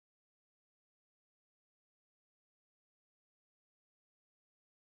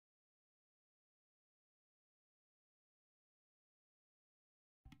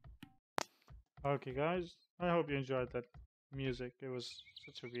Okay, guys, I hope you enjoyed that music. It was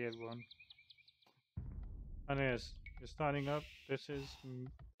such a weird one. Anyways, we're starting up. This is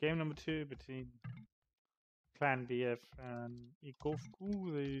game number 2 between Clan BF and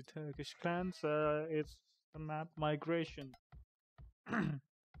Eycofcu, the Turkish clans. It's the map Migration.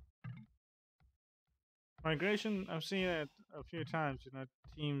 Migration, I've seen it a few times.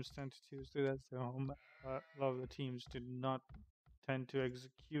 Teams tend to choose do that. So a lot of the teams do not tend to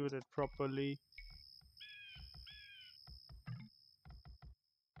execute it properly.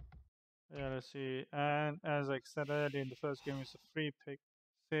 Yeah, let's see. And as I said earlier in the first game, it's a free pick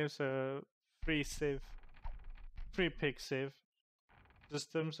save, so free save, free pick save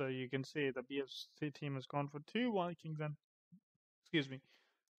system. So you can see the BFC team has gone for two Vikings and, excuse me,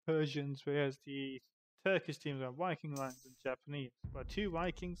 Persians, whereas the Turkish teams are Viking Lions and Japanese. But two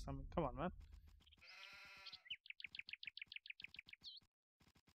Vikings, I mean, come on, man.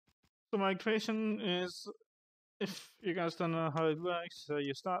 So migration is, if you guys don't know how it works, so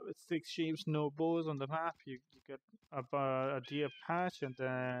you start with 6 sheep, no bows on the map. You get a deer patch and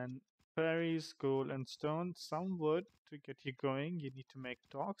then berries, gold, and stone, some wood to get you going. You need to make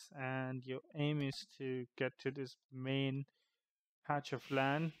docks, and your aim is to get to this main patch of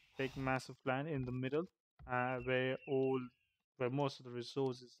land, big massive land in the middle, where most of the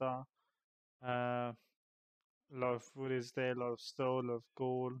resources are. Uh, a lot of food is there, a lot of stone, a lot of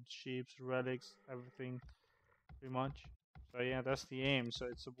gold, sheep, relics, everything pretty much. So yeah, that's the aim. So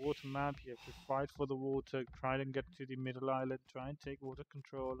it's a water map. You have to fight for the water, try and get to the middle island, try and take water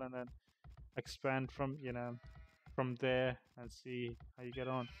control, and then expand from there and see how you get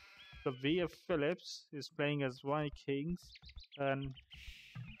on. So VF Phillips is playing as Vikings, and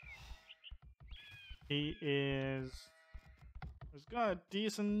he is he's got a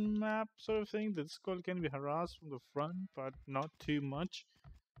decent map sort of thing. The skull can be harassed from the front, but not too much.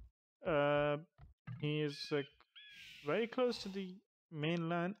 Uh, he is very close to the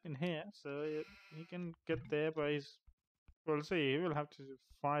mainland in here, so he can get there, but we'll see. He will have to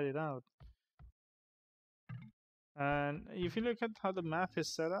fight it out. And if you look at how the map is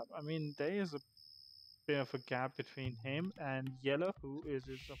set up, I mean, there is a bit of a gap between him and Yellow, who is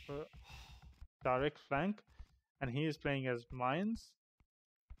his upper direct flank, and he is playing as Mines.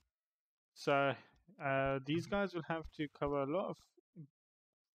 So these guys will have to cover a lot of,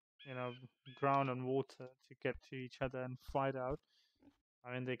 you know, ground and water to get to each other and fight out.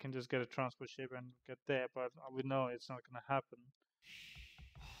 I mean, they can just get a transport ship and get there, but we know it's not going to happen.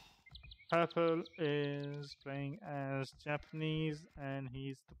 Purple is playing as Japanese, and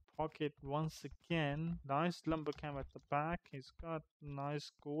he's the pocket once again. Nice lumber cam at the back. He's got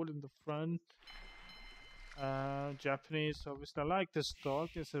nice gold in the front. Japanese, obviously, I like this dog.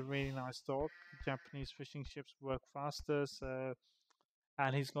 It's a really nice dog. Japanese fishing ships work faster, so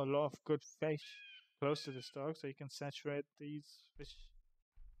and he's got a lot of good fish close to this dog, so he can saturate these fish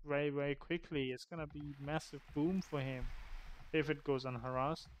very, very quickly. It's gonna be massive boom for him if it goes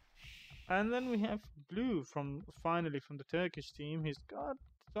unharassed. And then we have Blue finally from the Turkish team. He's got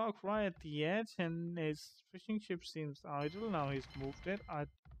the dog right at the edge, and his fishing ship seems idle. Now he's moved it.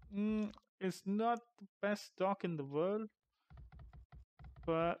 It's not the best dog in the world,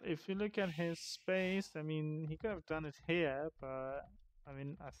 but if you look at his space, I mean, he could have done it here, but I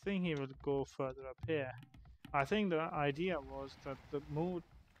mean, I think he will go further up here. I think the idea was that the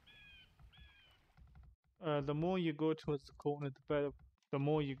more you go towards the corner, the better, the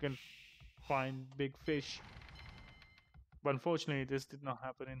more you can find big fish. But unfortunately, this did not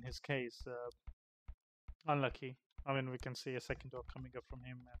happen in his case. Unlucky. I mean, we can see a second dog coming up from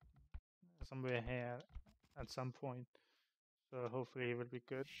him somewhere here at some point. So hopefully he will be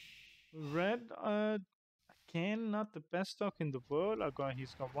good. Red, again, not the best dog in the world.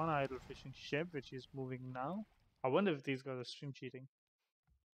 He's got one idle fishing ship, which is moving now. I wonder if these guys are stream cheating.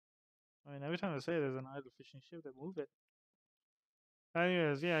 I mean, every time I say there's an idle fishing ship, they move it.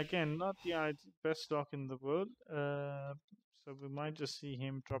 Anyways, yeah, again, not the best dog in the world. So we might just see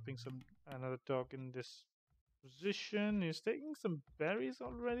him dropping another dog in this position. He's taking some berries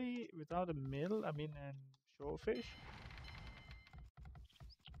already without a mill. I mean, and shorefish.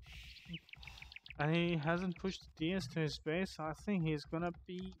 And he hasn't pushed the DS to his base, so I think he's gonna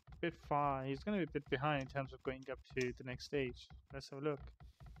be a bit far. He's gonna be a bit behind in terms of going up to the next stage. Let's have a look.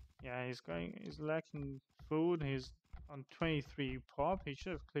 Yeah, he's lacking food. He's on 23 pop. He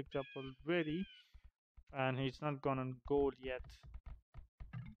should have clicked up already. And he's not gone on gold yet.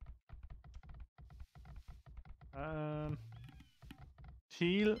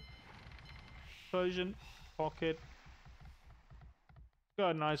 Teal, Persian, pocket.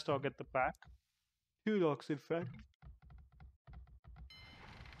 Got a nice dog at the back. Two dogs, in fact.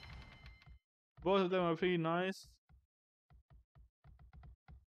 Both of them are pretty nice.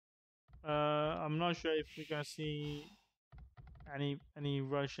 I'm not sure if we're gonna see any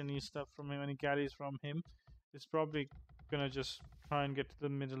rush, any stuff from him, any carries from him. It's probably gonna just try and get to the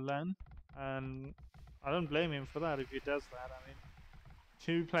middle lane, and I don't blame him for that if he does that. I mean,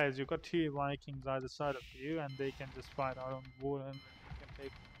 two players, you've got two Vikings either side of you, and they can just fight out on the wall, and then you can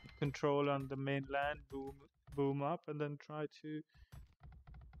take control on the mainland, boom up, and then try to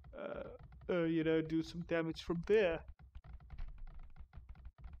you know, do some damage from there.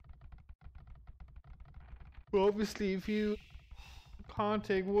 But obviously, if you can't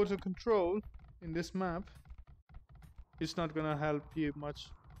take water control in this map, it's not gonna help you much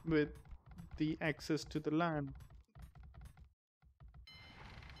with the access to the land.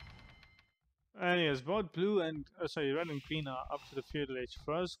 Anyways, both blue and sorry, red and green are up to the feudal age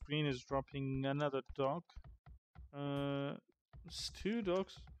first. Green is dropping another dog. It's two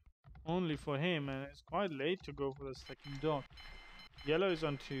dogs only for him, and it's quite late to go for the second dog. Yellow is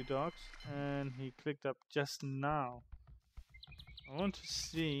on two dogs, and he clicked up just now. I want to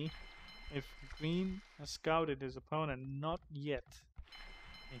see if green has scouted his opponent. Not yet.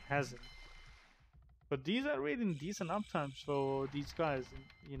 He hasn't. But these are really decent uptimes for these guys,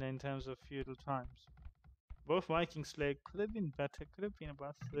 you know, in terms of feudal times. Both Viking Slayer could have been better, could have been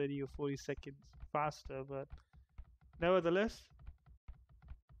about 30 or 40 seconds faster, but nevertheless.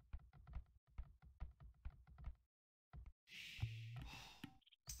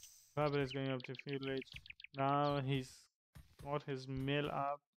 Purple is going up to feudal age. Now he's got his mill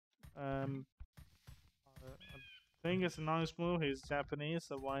up. I think it's a nice move. He's Japanese,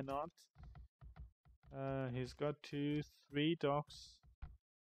 so why not? He's got 2, 3 docks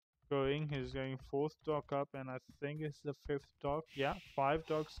going. He's going 4th dock up, and I think it's the 5th dock. Yeah, 5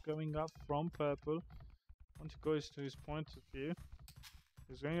 docks going up from purple. Want to go to his point of view.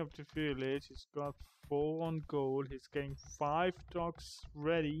 He's going up to feudal age. He's got 4 on gold. He's getting 5 docks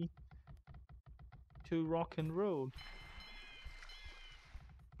ready to rock and roll.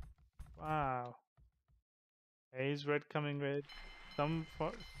 Wow. He's red coming red. Some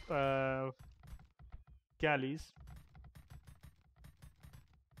galleys.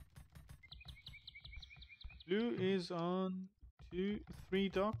 Blue is on 2, 3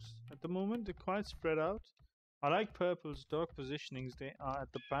 docks at the moment. They're quite spread out. I like purple's dock positionings. They are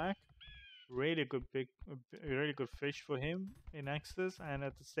at the back. Really good really good fish for him in access, and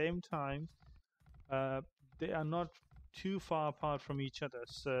at the same time, they are not too far apart from each other,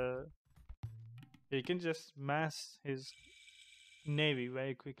 so he can just mass his navy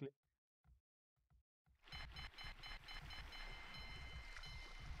very quickly.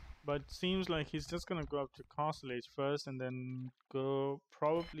 But seems like he's just gonna go up to Castle Age first, and then go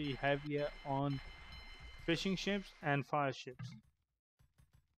probably heavier on fishing ships and fire ships.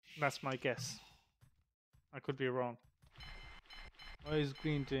 That's my guess. I could be wrong. What is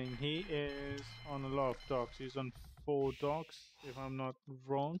green doing? He is on a lot of docks. He's on 4 docks, if I'm not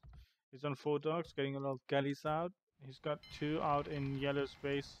wrong. He's on 4 docks, getting a lot of galleys out. He's got 2 out in yellow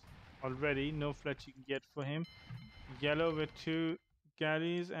space already. No fletching yet for him. Yellow with 2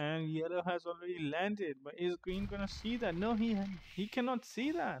 galleys, and yellow has already landed. But is green gonna see that? No, he cannot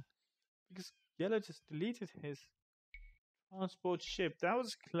see that, because yellow just deleted his transport ship. That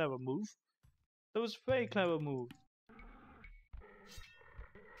was a clever move. That was a very clever move.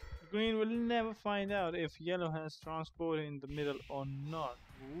 Green will never find out if yellow has transport in the middle or not.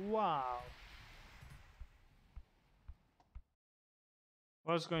 Wow.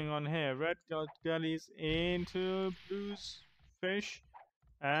 What's going on here? Red got galleys into blue's fish,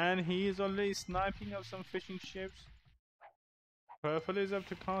 and he is already sniping up some fishing ships. Purple is up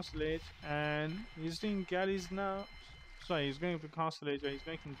to Castle Age, and he's doing galleys now. Sorry, he's going up to Castle Age, but he's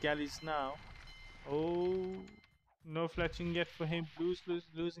making galleys now. Oh, no fletching yet for him. Blue's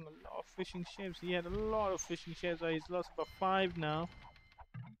losing a lot of fishing ships. He had a lot of fishing ships, but he's lost about 5 now.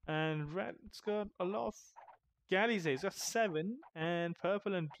 And red's got a lot of galleys. He's got 7, and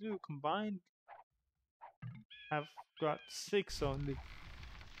purple and blue combined have got 6 only.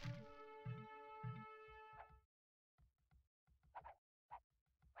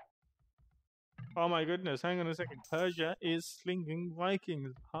 Oh my goodness, hang on a second. Persia is slinging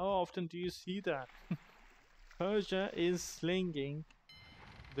Vikings. How often do you see that? Persia is slinging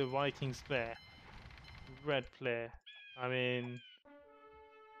the Vikings player. Red player. I mean,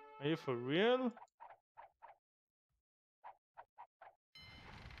 are you for real?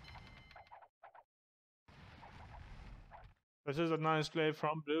 This is a nice play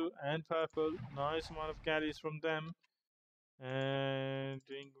from blue and purple. Nice amount of galleys from them. And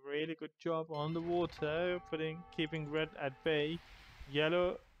doing really good job on the water, keeping red at bay.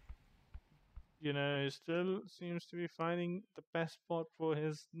 Yellow you know, he still seems to be finding the best spot for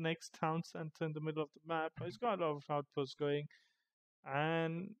his next town center in the middle of the map. He's got a lot of outposts going,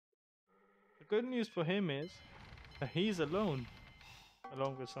 and the good news for him is that he's alone,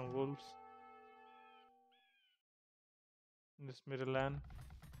 along with some wolves in this middle land.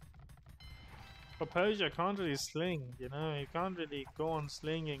 But Persia can't really sling, you know, he can't really go on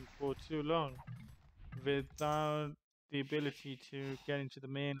slinging for too long without the ability to get into the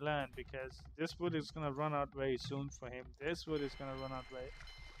mainland, because this wood is going to run out very soon for him. This wood is going to run out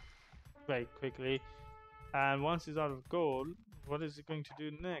very quickly. And once he's out of gold, what is he going to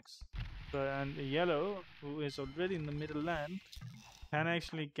do next? So, and yellow, who is already in the middle land, can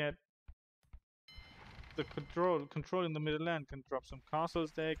actually get the control in the middle land, can drop some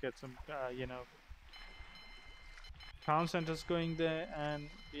castles there, get some, you know, town centers going there, and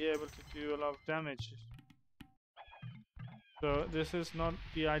be able to do a lot of damage. So this is not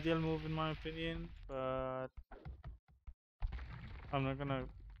the ideal move in my opinion, but I'm not gonna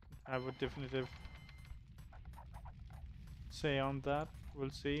have a definitive say on that.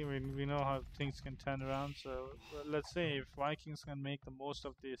 We'll see. We know how things can turn around. So well, let's see if Vikings can make the most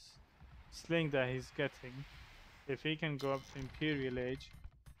of this sling that he's getting. If he can go up to Imperial Age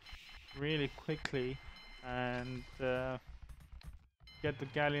really quickly and get the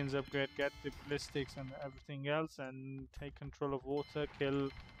galleons upgrade, get the ballistics and everything else, and take control of water, kill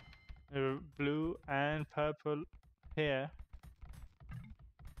blue and purple here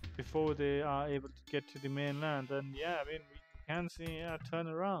before they are able to get to the mainland, then yeah, I mean, we can see a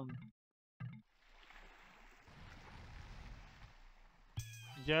turnaround.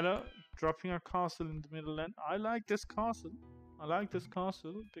 Yellow dropping a castle in the middle land. I like this castle. I like this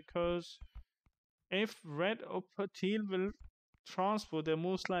castle because if red or teal will transport, they're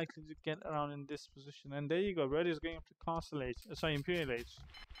most likely to get around in this position. And there you go. Red is going up to Castle Age. Sorry, Imperial Age.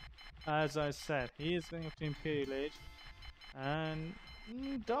 As I said, he is going up to Imperial Age. And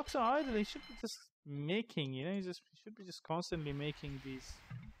docks are idle. He should be just making, you know, he should be just constantly making these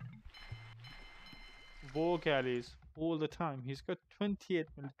war galleys all the time. He's got 28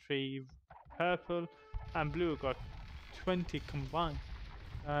 military. Purple and blue got 20 combined.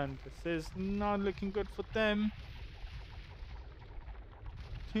 And this is not looking good for them.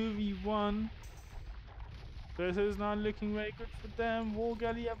 2v1. This is not looking very good for them. War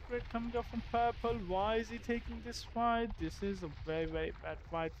galley upgrade coming up from purple. Why is he taking this fight? This is a very, very bad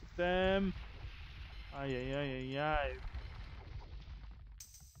fight for them. Ay, ay, ay, ay, ay.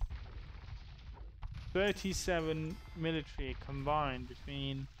 37 military combined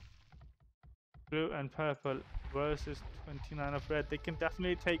between blue and purple versus 29 of red. They can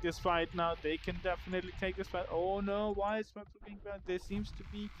definitely take this fight now. They can definitely take this fight. Oh no, why is purple being bad? There seems to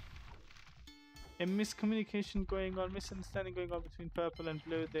be a miscommunication going on, misunderstanding going on between purple and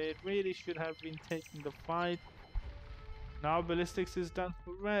blue. They really should have been taking the fight. Now ballistics is done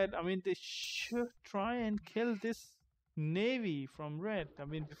for red. I mean, they should try and kill this navy from red. I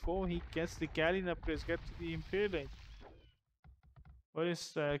mean, before he gets the galleon upgrades, get to the Imperial Age. What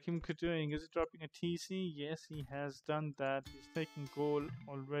is Kimco doing? Is he dropping a TC? Yes, he has done that. He's taking gold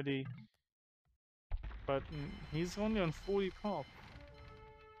already. But he's only on 40 pop.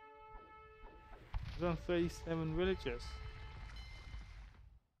 He's on 37 villages.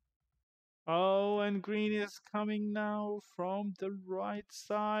 Oh, and green is coming now from the right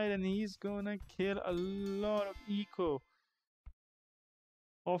side, and he's gonna kill a lot of eco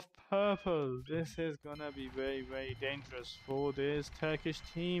of purple. This is gonna be very, very dangerous for this Turkish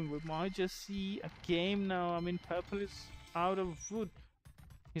team. We might just see a game now. I mean, purple is out of wood.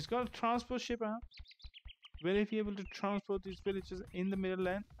 He's got a transport ship out. Will he be able to transport these villages in the middle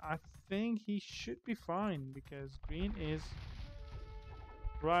land? I think he should be fine because green is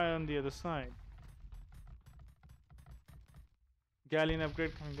right on the other side. Galleon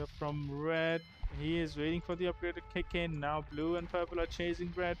upgrade coming up from red. He is waiting for the upgrade to kick in. Now blue and purple are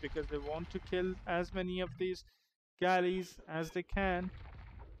chasing red because they want to kill as many of these galleys as they can.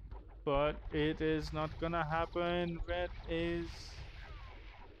 But it is not gonna happen. Red is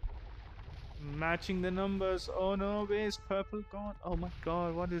matching the numbers. Oh no, where's purple gone? Oh my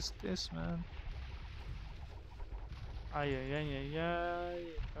god, what is this, man? Ay, ay, ay, ay, ay.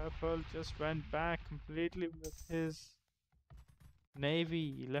 Purple just went back completely with his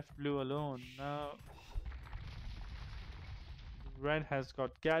navy. He left blue alone. Now red has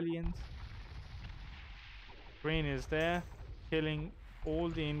got galleons. Green is there, killing all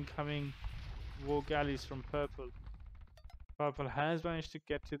the incoming war galleys from purple. Purple has managed to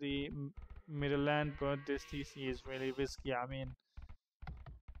get to the middle land, but this TC is really risky. I mean,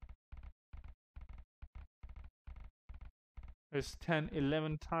 It's 10,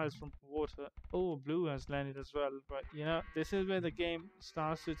 11 tiles from water. Oh, blue has landed as well. But, you know, this is where the game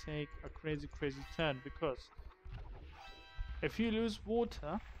starts to take a crazy, crazy turn. Because if you lose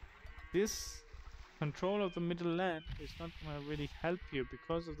water, this control of the middle land is not going to really help you.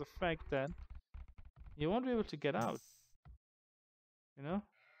 Because of the fact that you won't be able to get out. You know?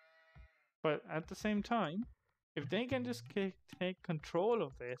 But at the same time, if they can just take control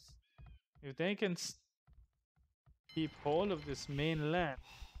of this, if they can keep hold of this main land,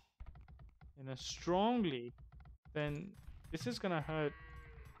 you know, strongly, then this is gonna hurt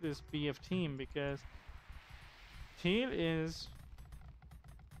this BF team, because Teal is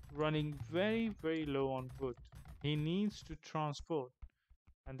running very, very low on wood. He needs to transport,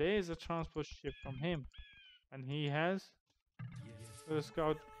 and there is a transport ship from him, and he has a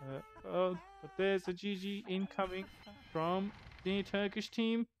scout. Oh, but there's a GG incoming from the Turkish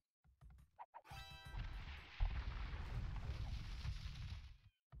team.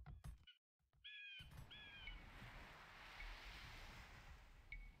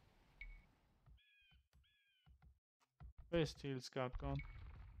 Where's Teal scout gone?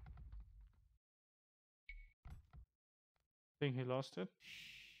 I think he lost it.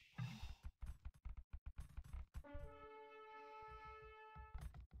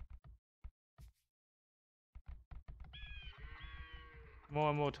 More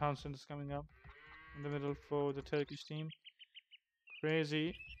and more Townsend is coming up in the middle for the Turkish team.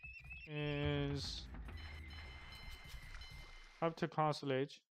 Crazy is up to Castle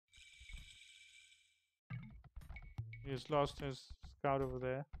Age. He's lost his scout over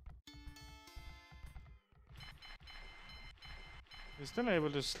there. He's still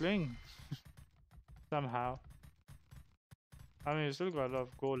able to sling somehow. I mean, he's still got a lot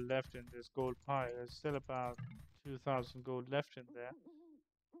of gold left in this gold pile. There's still about 2,000 gold left in there.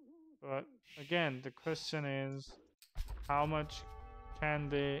 But again, the question is, how much can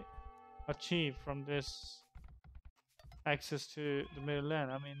they achieve from this access to the middle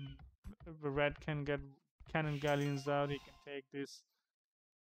land? I mean, the red can get cannon galleons out. He can take this.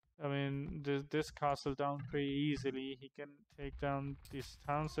 I mean, this castle down pretty easily. He can take down this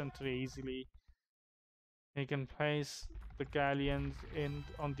town center easily. He can place the galleons in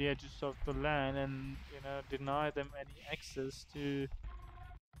on the edges of the land and, you know, deny them any access to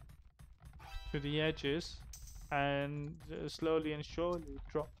the edges, and slowly and surely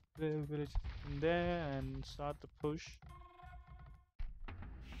drop the village in there and start the push.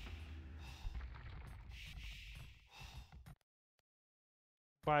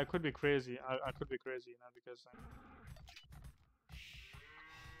 But I could be crazy. I could be crazy, you know, because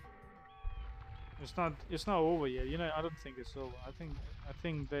it's not over yet. You know, I don't think it's over. I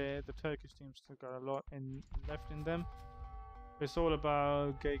think the Turkish team still got a lot left in them. It's all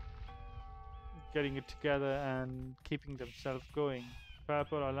about getting it together and keeping themselves going.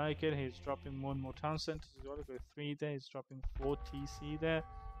 Purple, I like it. He's dropping one more town centers. He's already got 3 there. He's dropping 4 TC there.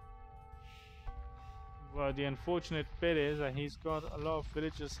 But the unfortunate bit is that he's got a lot of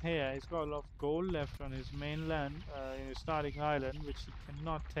villages here. He's got a lot of gold left on his mainland, in his starting island, which he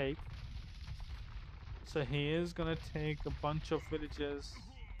cannot take. So he is gonna take a bunch of villages,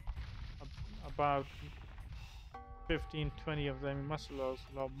 about 15, 20 of them. He must have lost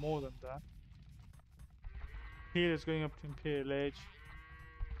a lot more than that. Here is going up to Imperial Age,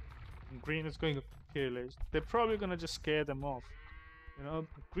 and green is going up to Imperial Age. They're probably gonna just scare them off. You know,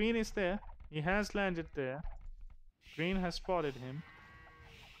 green is there. He has landed there. Green has spotted him.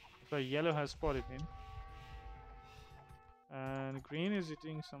 Sorry, yellow has spotted him. And green is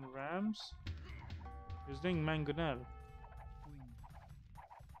eating some rams. He's doing mangonel.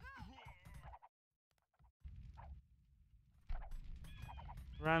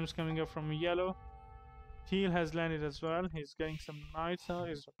 Rams coming up from yellow. Teal has landed as well. He's getting some knights out.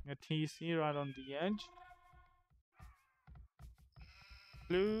 He's dropping a TC right on the edge.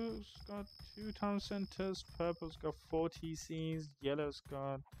 Blue's got 2 town centers. Purple's got 4 TCs. Yellow's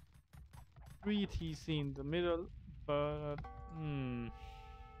got 3 TC in the middle. But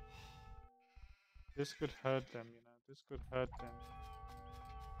this could hurt them, you know. This could hurt them.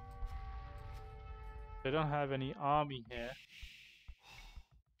 They don't have any army here.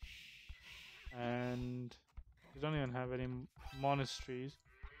 And they don't even have any monasteries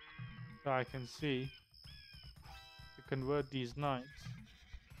that I can see to convert these knights.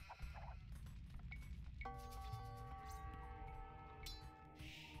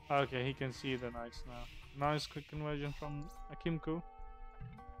 Okay, he can see the knights now. Nice quick conversion from Eycofcu.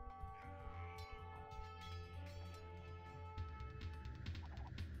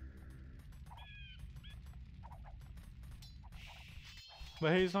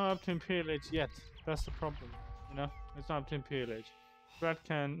 But he's not up to Imperial Age yet. That's the problem, you know? It's not up to Imperial Age. Red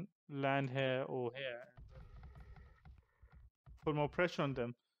can land here or here and put more pressure on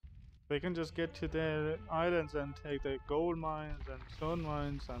them. They can just get to their islands and take the gold mines and stone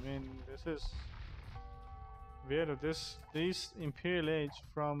mines. I mean, this is weird. These Imperial Age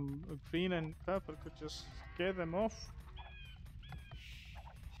from green and purple could just scare them off.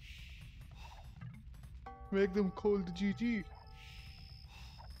 Make them call the GG.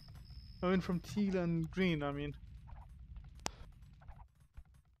 I mean, from teal and green, I mean.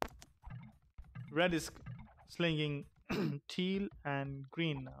 Red is slinging teal and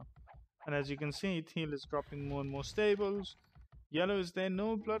green now. And as you can see, teal is dropping more and more stables. Yellow is there,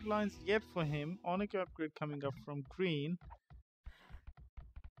 no bloodlines yet for him. Onyx upgrade coming up from green.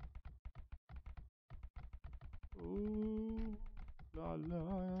 Ooh, la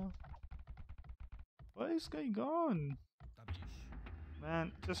la. What is going on?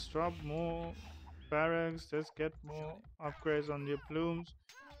 Man, just drop more barracks, just get more upgrades on your plumes.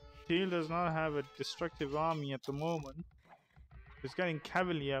 Teal does not have a destructive army at the moment. He's getting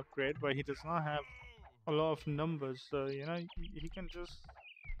cavalry upgrade, but he does not have a lot of numbers. So, you know, he can just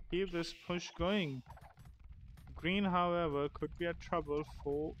keep this push going. Green, however, could be a trouble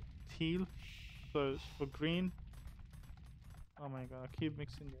for teal. So, for green... Oh my god, I keep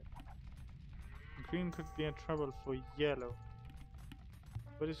mixing it. Green could be a trouble for yellow.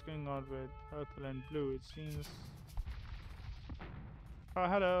 What is going on with purple and blue? It seems... Oh,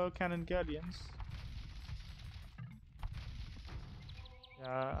 hello, Cannon Galleons.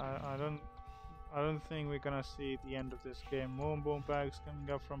 Yeah, I don't think we're gonna see the end of this game. More bomb bags coming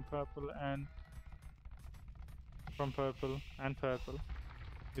up from purple and purple.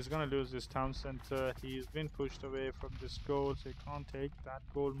 He's gonna lose this town center. He's been pushed away from this gold, so he can't take that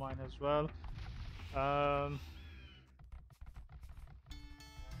gold mine as well. He's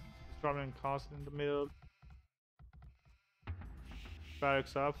dropping a castle in the middle.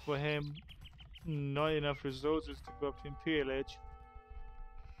 Barracks up for him. Not enough resources to go up to Imperial Age.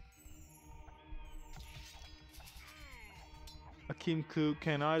 Eycofcu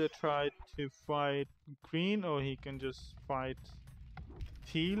can either try to fight green or he can just fight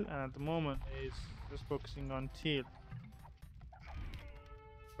teal, and at the moment he's just focusing on teal.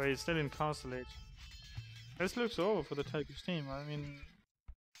 But he's still in Castle Age. This looks over for the Turkish team. I mean,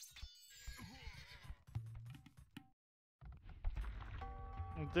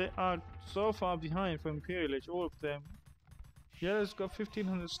 they are so far behind for Imperial Age, all of them. Yellow's got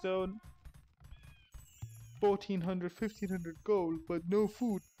 1500 stone, 1400, 1500 gold, but no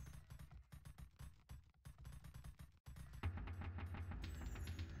food.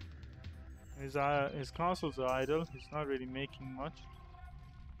 His castles are idle. He's not really making much.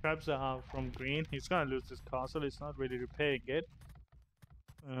 Crabs are from green. He's gonna lose this castle. He's not really repairing it.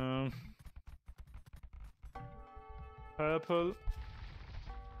 Purple,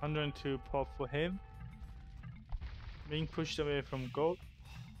 102 pop for him. Being pushed away from gold.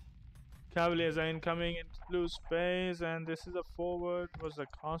 Cavaliers are incoming into blue space, and this is a forward. Was a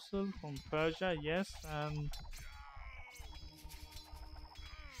castle from Persia, yes, and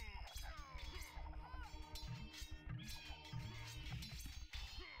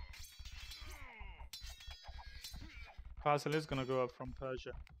castle is gonna go up from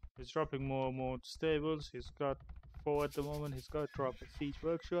Persia. He's dropping more and more stables. He's got 4 at the moment. He's got to drop a siege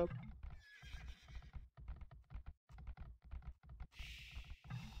workshop.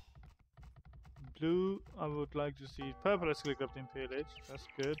 Blue, I would like to see. Purple has clicked up the Imperial Age. That's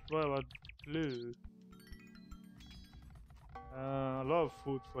good. What about blue? A lot of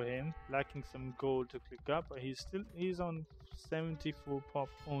food for him. Lacking some gold to click up, but he's on 74 pop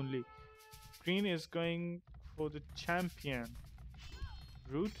only. Green is going for the champion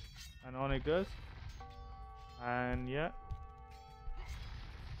route and Onyx. And yeah.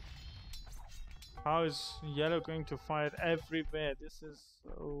 How is yellow going to fight everywhere? This is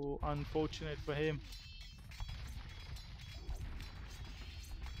so unfortunate for him.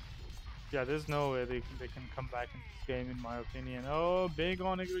 Yeah, there's no way they can come back in this game, in my opinion. Oh, big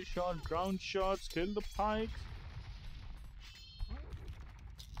Onyx shot, ground shots, kill the pikes.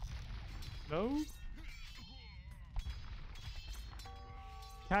 No?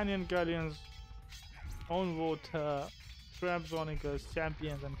 Canyon Galleons on water, Crabs, Onyx,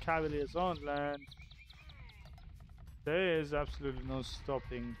 Champions and Cavaliers on land. There is absolutely no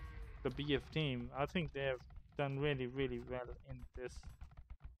stopping the BF team. I think they have done really, really well in this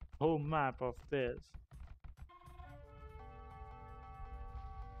whole map of theirs.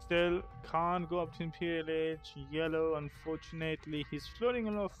 Still can't go up to Imperial Age. Yellow, unfortunately, he's floating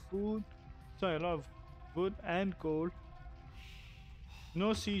a lot of food. Sorry, a lot of wood and gold.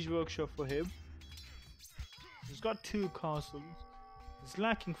 No siege workshop for him. He's got 2 castles. He's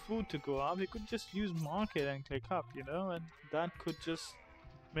lacking food to go up. He could just use market and click up, you know, and that could just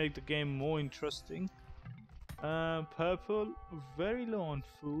make the game more interesting. Purple, very low on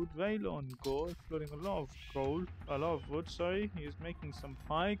food, very low on gold, floating a lot of gold, a lot of wood, sorry. He is making some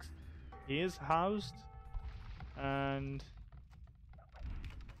pikes. He is housed. And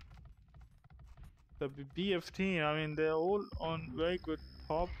the BF team, I mean, they're all on very good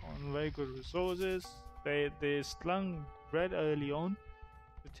pop, on very good resources. They slung red early on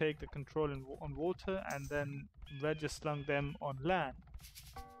to take the control on water, and then red just slung them on land.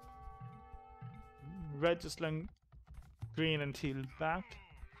 Red just slung green and teal back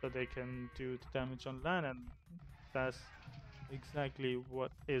so they can do the damage on land, and that's exactly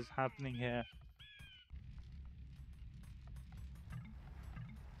what is happening here.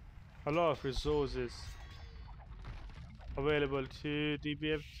 A lot of resources available to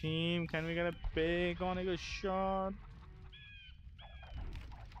DBF team. Can we get a big Conquerors shot?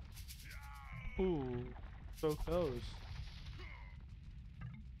 Ooh, so close.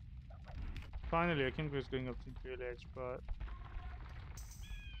 Finally, Akimko is going up to Imperial Edge, but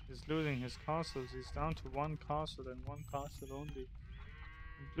he's losing his castles. He's down to 1 castle and 1 castle only.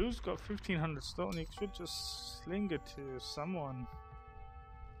 And Blue's got 1500 stone. He should just sling it to someone.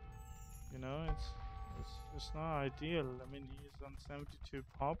 You know, it's just not ideal. I mean, he's on 72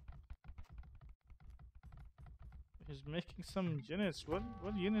 pop. He's making some units. What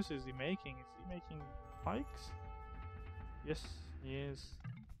units is he making? Is he making pikes? Yes, he is.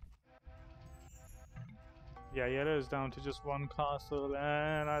 Yeah, yellow is down to just 1 castle,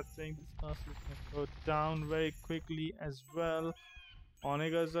 and I think this castle is going to go down very quickly as well.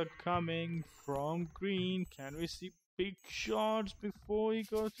 Conquerors are coming from green. Can we see big shots before he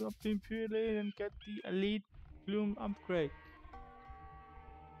goes up to Imperial and get the elite bloom upgrade?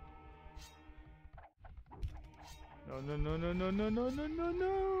 No, no, no, no, no, no, no, no, no,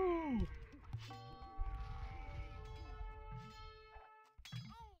 no!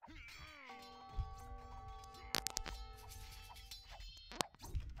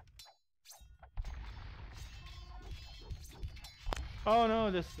 Oh no,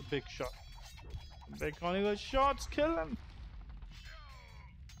 this is a big shot. Big Conquerors shots, kill him!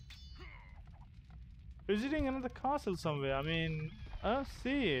 Visiting another castle somewhere. I mean, I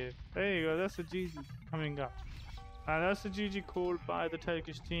see it. There you go, that's a GG coming up. And that's the GG called by the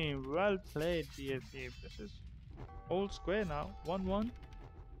Turkish team. Well played, DFT. This is all square now. 1-1.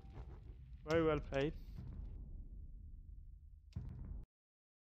 Very well played.